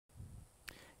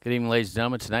Good evening, ladies and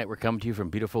gentlemen. Tonight we're coming to you from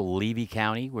beautiful Levy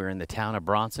County. We're in the town of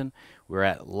Bronson. We're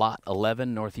at Lot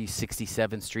 11, Northeast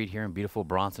 67th Street here in beautiful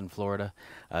Bronson, Florida.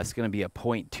 It's going to be a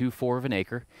 .24 of an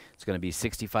acre. It's going to be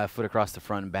 65 foot across the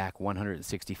front and back,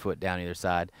 160 foot down either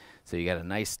side. So you got a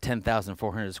nice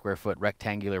 10,400 square foot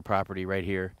rectangular property right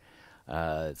here.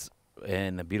 It's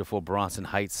in the beautiful Bronson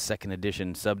Heights 2nd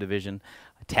Edition subdivision.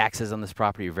 Taxes on this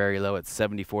property are very low at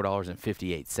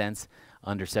 $74.58.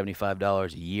 Under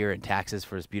 $75 a year in taxes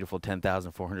for this beautiful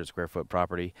 10,400 square foot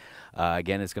property.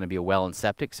 Again, it's going to be a well and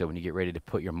septic, so when you get ready to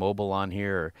put your mobile on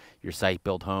here or your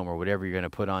site-built home or whatever you're going to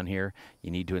put on here,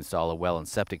 you need to install a well and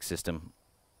septic system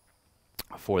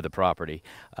for the property.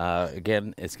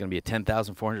 Again, it's going to be a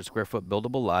 10,400 square foot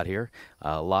buildable lot here,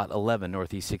 Lot 11,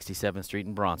 Northeast 67th Street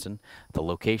in Bronson. The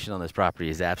location on this property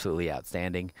is absolutely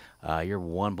outstanding. You're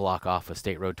one block off of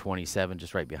State Road 27,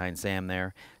 just right behind Sam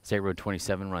there. State Road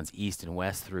 27 runs east and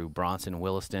west through Bronson,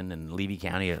 Williston, and Levy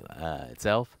County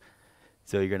itself.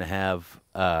 So you're going to have,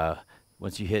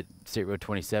 once you hit State Road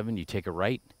 27, you take a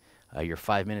right. You're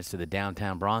 5 minutes to the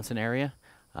downtown Bronson area.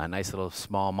 A nice little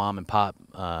small mom and pop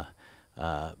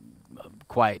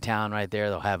quiet town right there.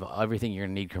 They'll have everything you're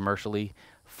gonna need commercially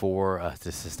for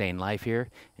to sustain life here.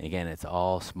 And again, it's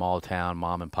all small town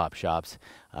mom and pop shops.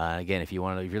 Again, if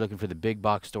you're looking for the big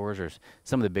box stores or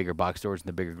some of the bigger box stores and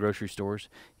the bigger grocery stores,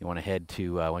 you want to head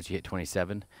to once you hit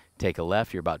 27, take a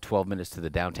left. You're about 12 minutes to the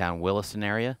downtown Williston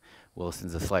area.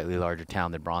 Williston's a slightly larger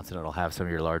town than Bronson. It'll have some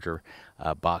of your larger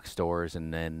box stores,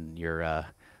 and then your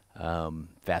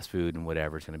fast food and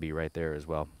whatever is going to be right there as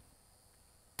well.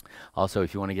 Also,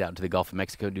 if you want to get out into the Gulf of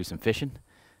Mexico and do some fishing,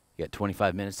 you got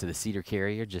 25 minutes to the Cedar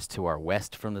Carrier just to our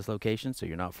west from this location, so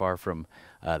you're not far from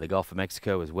the Gulf of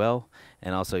Mexico as well.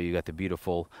 And also, you got the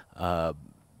beautiful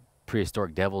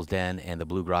prehistoric Devil's Den and the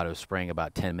Blue Grotto Spring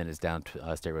about 10 minutes down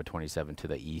to State Road 27 to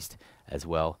the east as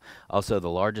well. Also, the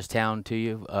largest town to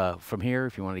you from here,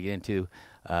 if you want to get into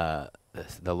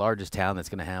the largest town that's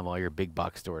going to have all your big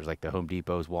box stores like the Home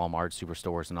Depots, Walmart,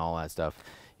 Superstores, and all that stuff.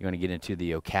 You're going to get into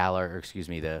the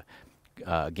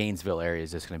the Gainesville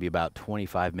areas. It's going to be about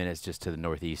 25 minutes just to the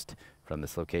northeast from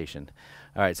this location.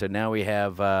 All right, so now we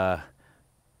have,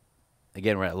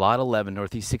 again, we're at Lot 11,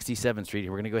 Northeast 67th Street.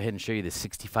 We're going to go ahead and show you the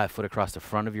 65 foot across the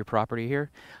front of your property here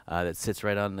that sits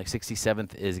right on the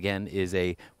 67th is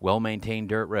a well-maintained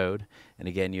dirt road. And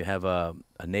again, you have a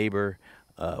neighbor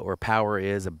where power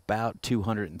is about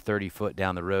 230 foot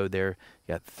down the road there.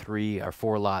 You got 3 or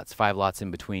 4 lots, 5 lots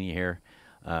in between you here.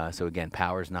 So again,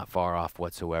 power's not far off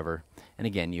whatsoever. And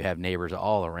again, you have neighbors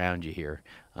all around you here,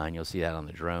 and you'll see that on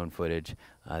the drone footage.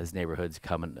 This neighborhood's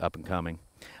coming up and coming.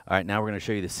 All right, now we're going to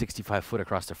show you the 65 foot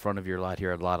across the front of your lot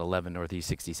here at Lot 11, Northeast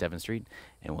 67th Street,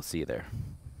 and we'll see you there.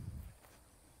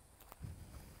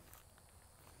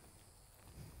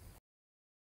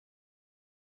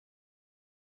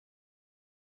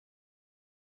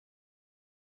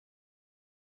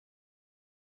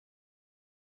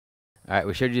 All right,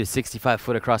 we showed you the 65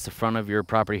 foot across the front of your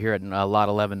property here at Lot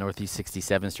 11, Northeast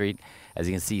 67th Street. As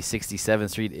you can see,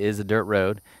 67th Street is a dirt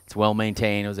road. It's well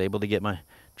maintained. I was able to get my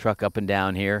truck up and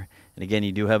down here. And again,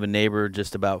 you do have a neighbor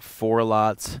just about 4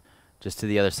 lots just to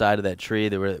the other side of that tree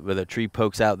where the tree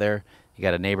pokes out there. You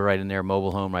got a neighbor right in there,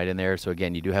 mobile home right in there. So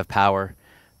again, you do have power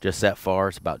just that far.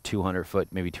 It's about 200 foot,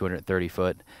 maybe 230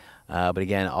 foot. But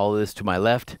again, all of this to my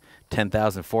left,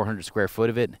 10,400 square foot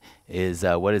of it is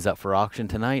what is up for auction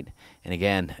tonight. And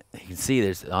again, you can see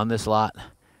there's on this lot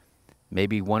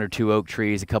maybe 1 or 2 oak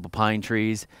trees, a couple pine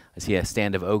trees. I see a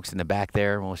stand of oaks in the back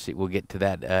there. We'll get to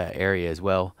that area as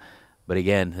well. But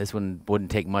again, this one wouldn't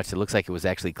take much. It looks like it was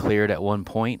actually cleared at one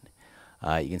point.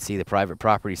 You can see the private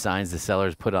property signs the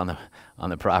sellers put on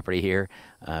the property here,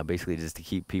 basically just to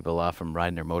keep people off from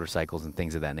riding their motorcycles and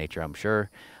things of that nature, I'm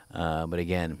sure. But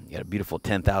again, you got a beautiful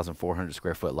 10,400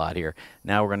 square foot lot here.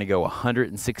 Now we're going to go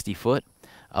 160 foot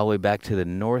all the way back to the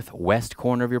northwest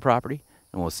corner of your property,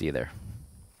 and we'll see you there.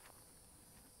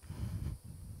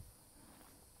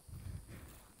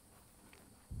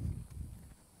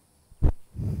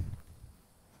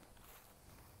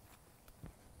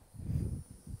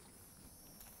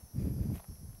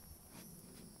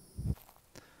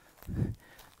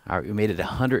 All right, we made it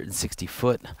 160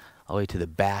 foot all the way to the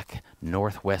back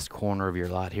northwest corner of your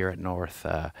lot here at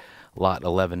Lot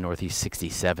 11, Northeast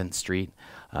 67th Street.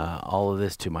 All of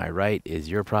this to my right is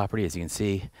your property. As you can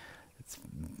see, it's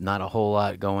not a whole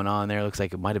lot going on there. Looks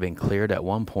like it might have been cleared at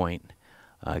one point.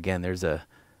 Again, there's a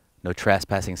no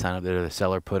trespassing sign up there the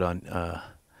seller put on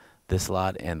this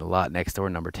lot and the lot next door,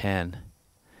 number 10.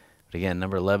 But again,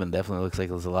 number 11 definitely looks like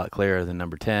it was a lot clearer than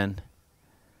number 10.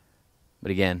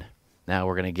 But again, now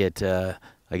we're going to get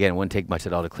Again, it wouldn't take much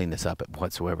at all to clean this up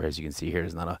whatsoever. As you can see here,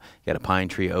 there's not a, you got a pine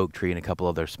tree, oak tree, and a couple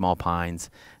other small pines,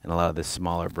 and a lot of this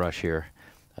smaller brush here.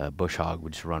 Bush hog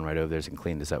would just run right over there and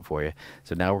clean this up for you.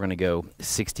 So now we're going to go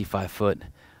 65 foot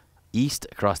east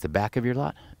across the back of your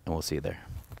lot, and we'll see you there.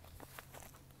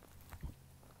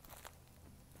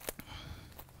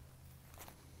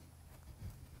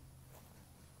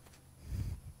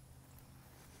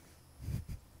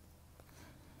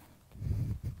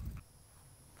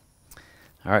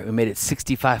 All right, we made it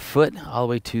 65 foot all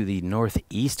the way to the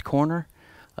northeast corner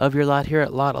of your lot here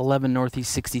at lot 11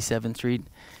 Northeast 67th Street.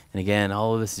 And again,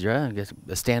 all of this is I guess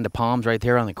a stand of palms right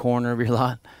there on the corner of your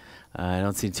lot. I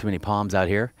don't see too many palms out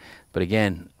here. But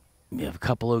again, you have a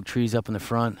couple oak trees up in the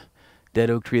front, dead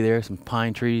oak tree there, some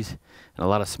pine trees, and a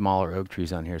lot of smaller oak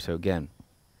trees on here. So again,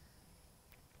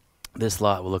 this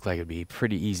lot will look like it'd be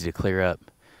pretty easy to clear up.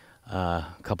 A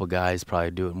couple guys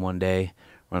probably do it in one day.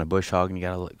 Run a bush hog, and you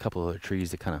got a couple of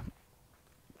trees that kind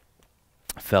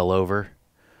of fell over.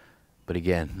 But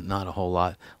again, not a whole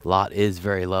lot. Lot is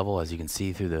very level, as you can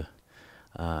see through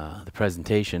the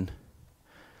presentation.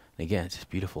 And again, it's just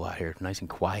beautiful out here, nice and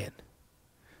quiet.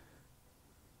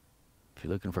 If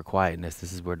you're looking for quietness,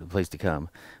 this is where the place to come.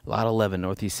 Lot 11,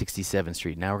 Northeast 67th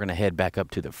Street. Now we're going to head back up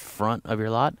to the front of your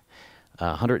lot,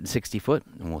 160 foot,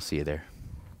 and we'll see you there.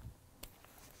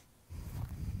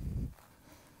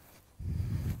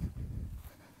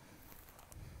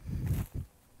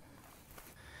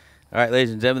 All right,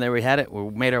 ladies and gentlemen, there we had it.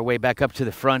 We made our way back up to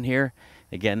the front here.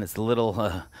 Again, it's a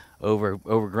little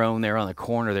overgrown there on the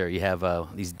corner there. You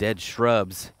have these dead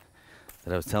shrubs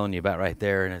that I was telling you about right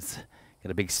there, and it's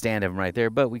got a big stand of them right there.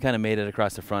 But we kind of made it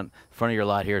across the front. Front of your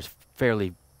lot here is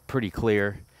fairly pretty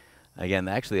clear. Again,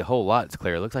 actually, the whole lot is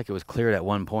clear. It looks like it was cleared at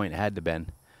one point. It had to been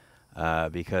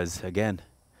because, again,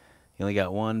 you only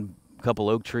got couple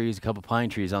oak trees, a couple pine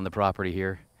trees on the property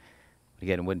here.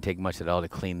 Again, it wouldn't take much at all to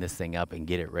clean this thing up and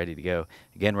get it ready to go.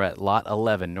 Again, we're at lot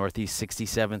 11, Northeast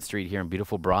 67th Street here in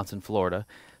beautiful Bronson, Florida.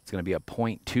 It's going to be a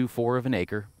 0.24 of an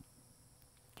acre,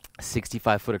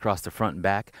 65 foot across the front and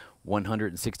back,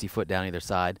 160 foot down either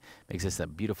side. Makes this a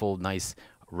beautiful, nice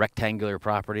rectangular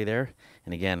property there.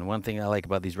 And again, one thing I like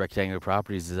about these rectangular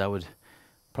properties is I would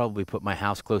probably put my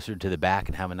house closer to the back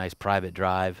and have a nice private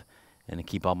drive and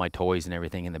keep all my toys and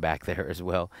everything in the back there as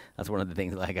well. That's one of the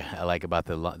things I like about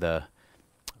the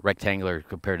rectangular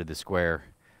compared to the square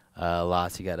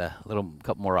lots. You got a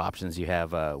couple more options you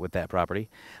have with that property.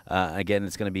 Again,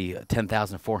 it's going to be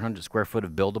 10,400 square foot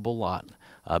of buildable lot,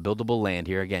 buildable land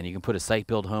here. Again, you can put a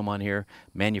site-built home on here,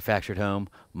 manufactured home,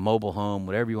 mobile home,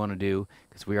 whatever you want to do,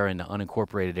 because we are in the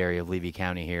unincorporated area of Levy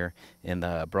County here in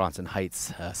the Bronson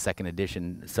Heights 2nd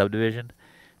Edition subdivision.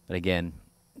 But again,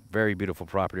 very beautiful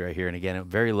property right here. And again,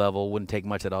 very level. Wouldn't take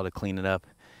much at all to clean it up.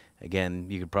 Again,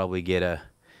 you could probably get a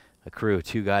crew of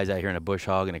 2 guys out here in a bush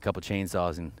hog and a couple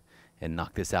chainsaws and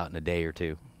knock this out in a day or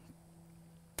 2.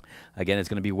 Again, it's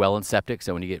going to be well and septic,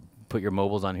 so when you put your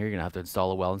mobiles on here, you're going to have to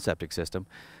install a well and septic system.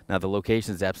 Now, the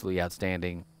location is absolutely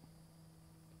outstanding.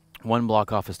 1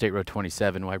 block off of State Road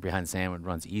 27, right behind Sam. It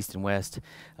runs east and west.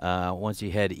 Once you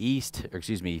head east, or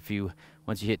excuse me,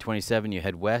 once you hit 27, you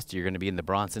head west. You're going to be in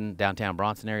the downtown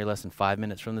Bronson area, less than 5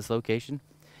 minutes from this location.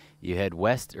 You head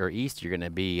west or east, you're going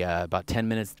to be about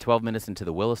 12 minutes into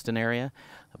the Williston area,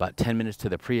 about 10 minutes to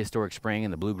the prehistoric spring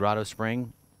and the Blue Grotto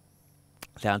Spring,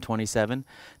 down 27.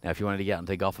 Now, if you wanted to get out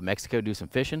into the Gulf of Mexico, do some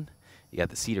fishing, you got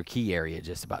the Cedar Key area,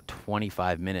 just about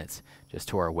 25 minutes just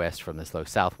to our west from this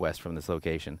southwest from this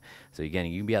location. So again,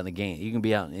 you can be out you can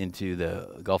be out into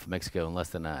the Gulf of Mexico in less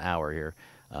than an hour here.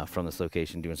 From this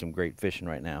location, doing some great fishing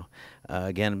right now.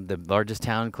 Again, the largest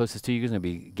town closest to you is going to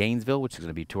be Gainesville, which is going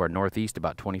to be to our northeast,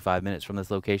 about 25 minutes from this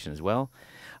location as well.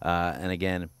 And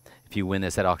again, if you win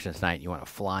this at auction tonight, you want to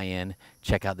fly in,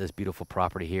 check out this beautiful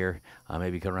property here.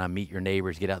 Maybe come around, meet your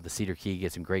neighbors, get out the Cedar Key,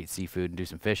 get some great seafood, and do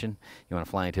some fishing. You want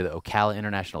to fly into the Ocala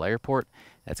International Airport.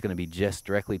 That's going to be just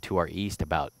directly to our east,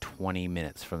 about 20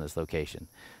 minutes from this location.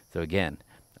 So again,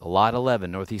 Lot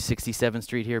 11, Northeast 67th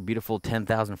Street here, beautiful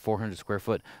 10,400 square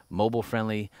foot,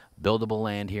 mobile-friendly, buildable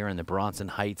land here in the Bronson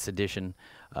Heights edition,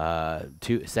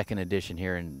 2nd edition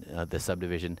here in the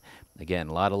subdivision. Again,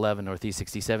 Lot 11, Northeast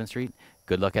 67th Street.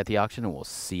 Good luck at the auction, and we'll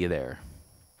see you there.